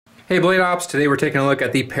Hey BladeOps, today we're taking a look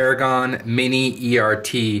at the Paragon Mini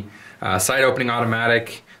ERT side opening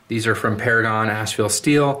automatic. These are from Paragon Asheville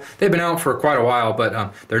Steel. They've been out for quite a while,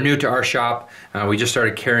 but they're new to our shop. We just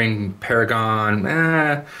started carrying Paragon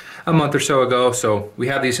a month or so ago, so we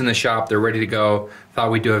have these in the shop. They're ready to go. Thought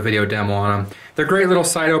we'd do a video demo on them. They're great little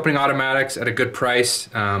side opening automatics at a good price.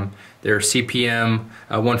 They're CPM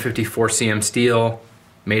 154 cm steel,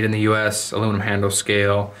 made in the US, aluminum handle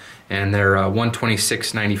scale, and they're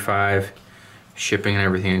 $126.95, shipping and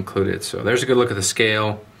everything included. So there's a good look at the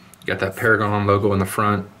scale. You got that Paragon logo in the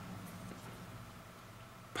front.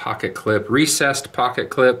 Pocket clip, recessed pocket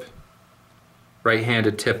clip,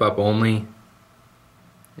 right-handed tip up only.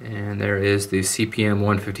 And there is the CPM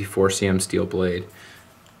 154 cm steel blade.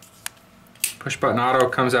 Push button auto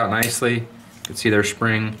comes out nicely. You can see their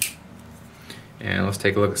spring. And let's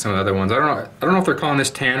take a look at some of the other ones. I don't know if they're calling this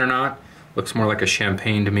tan or not. Looks more like a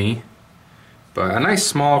champagne to me. But a nice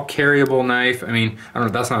small carryable knife. I mean, I don't know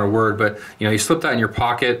if that's not a word, but you know, you slip that in your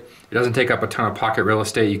pocket. It doesn't take up a ton of pocket real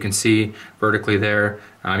estate. You can see vertically there.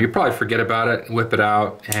 You probably forget about it, whip it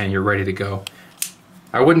out, and you're ready to go.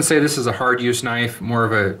 I wouldn't say this is a hard use knife, more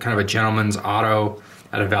of a kind of a gentleman's auto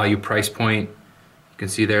at a value price point. You can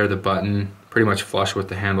see there the button, pretty much flush with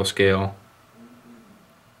the handle scale.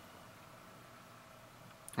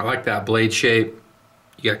 I like that blade shape.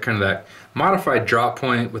 You got kind of that modified drop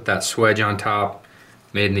point with that swedge on top,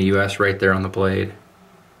 made in the US right there on the blade.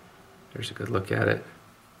 There's a good look at it.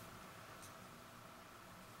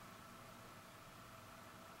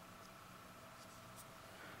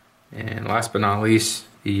 And last but not least,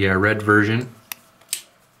 the red version. It's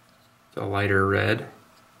a lighter red.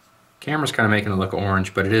 Camera's kind of making it look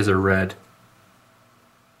orange, but it is a red.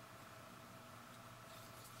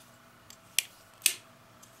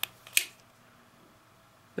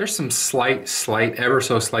 There's some slight, ever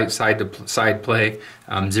so slight side to side play,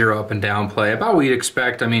 zero up and down play, about what you'd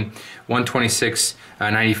expect. I mean,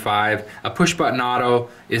 126.95. A push button auto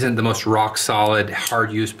isn't the most rock solid,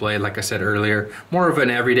 hard use blade, like I said earlier. More of an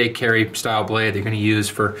everyday carry style blade they're going to use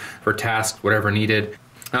for tasks, whatever needed.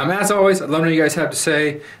 As always, I'd love to know what you guys have to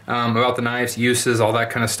say about the knives, uses, all that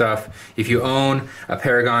kind of stuff. If you own a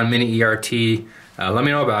Paragon Mini ERT, let me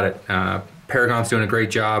know about it. Paragon's doing a great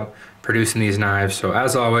job producing these knives. So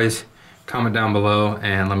as always, comment down below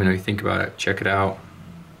and let me know what you think about it. Check it out.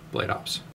 BladeOps.